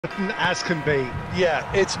As can be.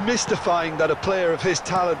 Yeah, it's mystifying that a player of his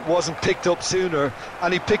talent wasn't picked up sooner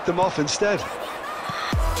and he picked them off instead.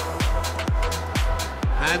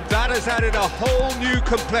 And that has added a whole new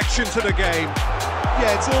complexion to the game.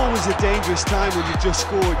 Yeah, it's always a dangerous time when you just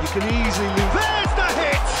scored. You can easily lose. There's the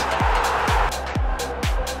hit!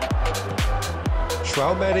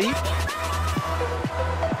 Traumeri.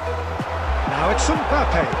 Now it's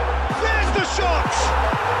Mbappe. There's the shot!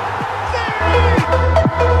 There it is!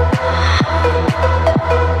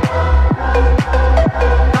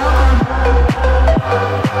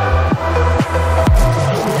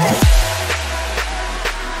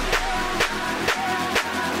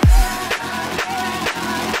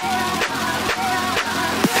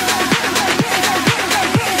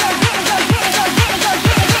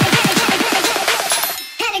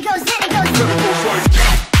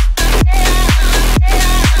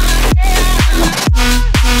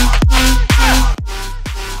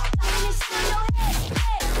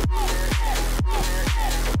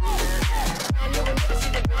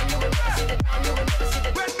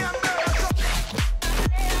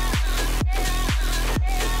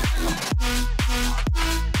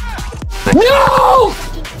 No!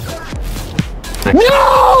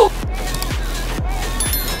 No!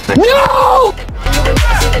 No!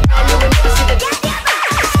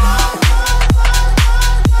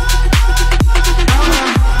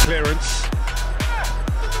 Clearance.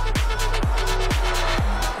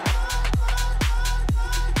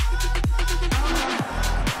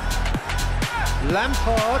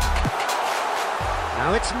 Lampard.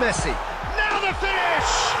 Now it's Messi. Now the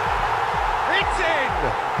finish! It's in!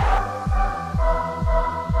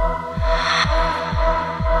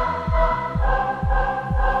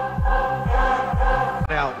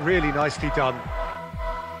 Now, really nicely done.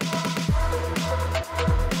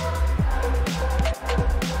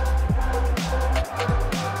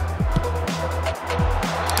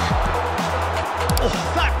 Oh,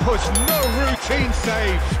 that was no routine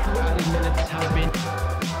save. 2 minutes has been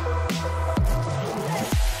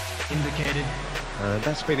indicated. And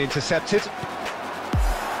that's been intercepted.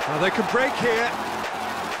 Oh, they can break here.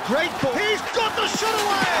 Great ball. He's got the shot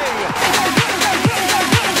away!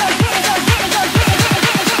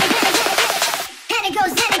 And it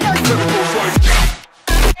goes, and it goes.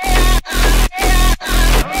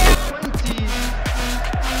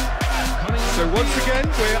 So once again,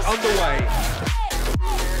 we're underway.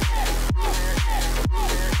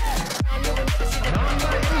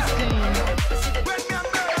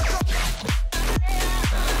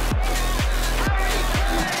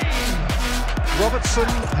 Robertson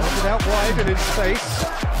held it out wide and in space.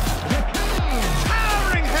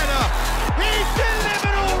 Towering header! He's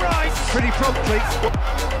delivered all right! Pretty promptly.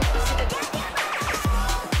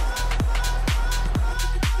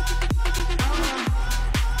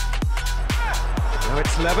 Now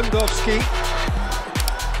it's Lewandowski.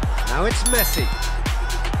 Now it's Messi.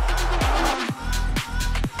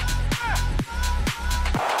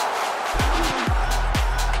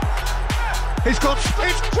 He's got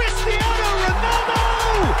it's Cristiano Ronaldo!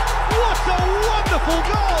 What a wonderful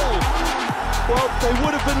goal! Well, they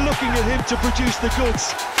would have been looking at him to produce the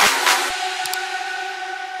goods.